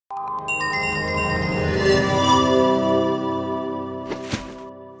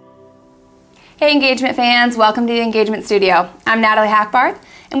Hey engagement fans, welcome to the Engagement Studio. I'm Natalie Hackbarth,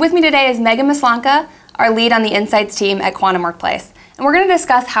 and with me today is Megan Maslanka, our lead on the Insights team at Quantum Workplace. And we're going to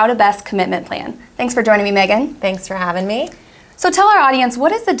discuss how to best commitment plan. Thanks for joining me, Megan. Thanks for having me. So tell our audience,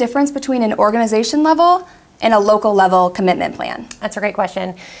 what is the difference between an organization level and a local level commitment plan? That's a great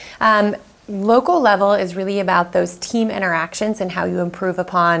question. Local level is really about those team interactions and how you improve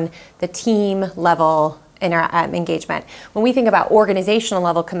upon the team level engagement. When we think about organizational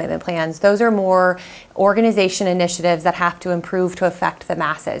level commitment plans, those are more organization initiatives that have to improve to affect the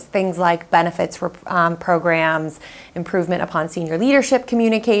masses. Things like benefits programs, improvement upon senior leadership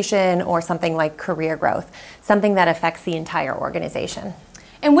communication, or something like career growth, something that affects the entire organization.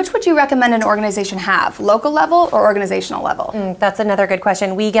 And which would you recommend an organization have, local level or organizational level? That's another good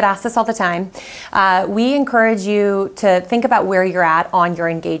question. We get asked this all the time. We encourage you to think about where you're at on your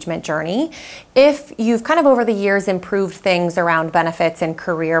engagement journey. If you've kind of over the years improved things around benefits and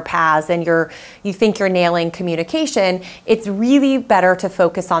career paths and you think you're nailing communication, it's really better to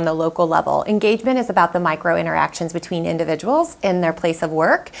focus on the local level. Engagement is about the micro interactions between individuals in their place of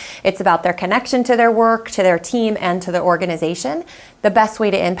work. It's about their connection to their work, to their team, and to the organization. The best way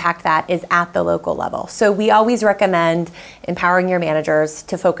to impact that is at the local level. So we always recommend empowering your managers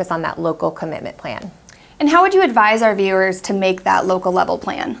to focus on that local commitment plan. And how would you advise our viewers to make that local level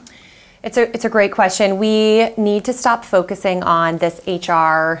plan? It's a great question. We need to stop focusing on this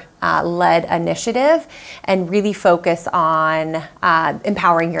HR-led initiative and really focus on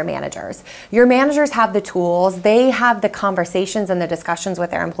empowering your managers. Your managers have the tools. They have the conversations and the discussions with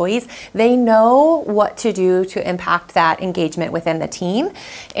their employees. They know what to do to impact that engagement within the team.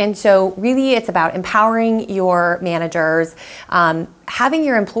 And so really it's about empowering your managers, having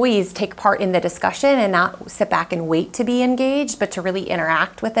your employees take part in the discussion and not sit back and wait to be engaged, but to really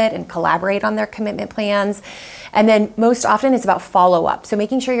interact with it and collaborate on their commitment plans. And then most often it's about follow-up. So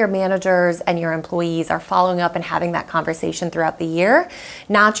making sure your managers and your employees are following up and having that conversation throughout the year,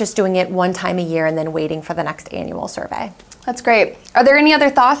 not just doing it one time a year and then waiting for the next annual survey. That's great. Are there any other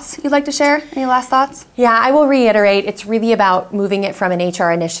thoughts you'd like to share? Any last thoughts? Yeah, I will reiterate, it's really about moving it from an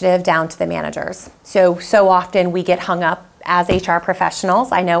HR initiative down to the managers. So often we get hung up as HR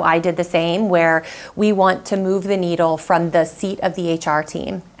professionals. I know I did the same, where we want to move the needle from the seat of the HR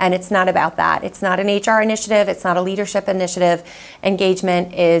team. And it's not about that. It's not an HR initiative. It's not a leadership initiative.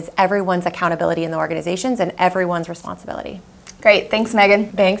 Engagement is everyone's accountability in the organizations and everyone's responsibility. Great. Thanks,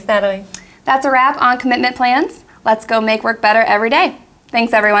 Megan. Thanks, Natalie. That's a wrap on commitment plans. Let's go make work better every day.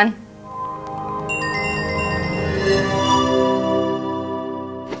 Thanks, everyone.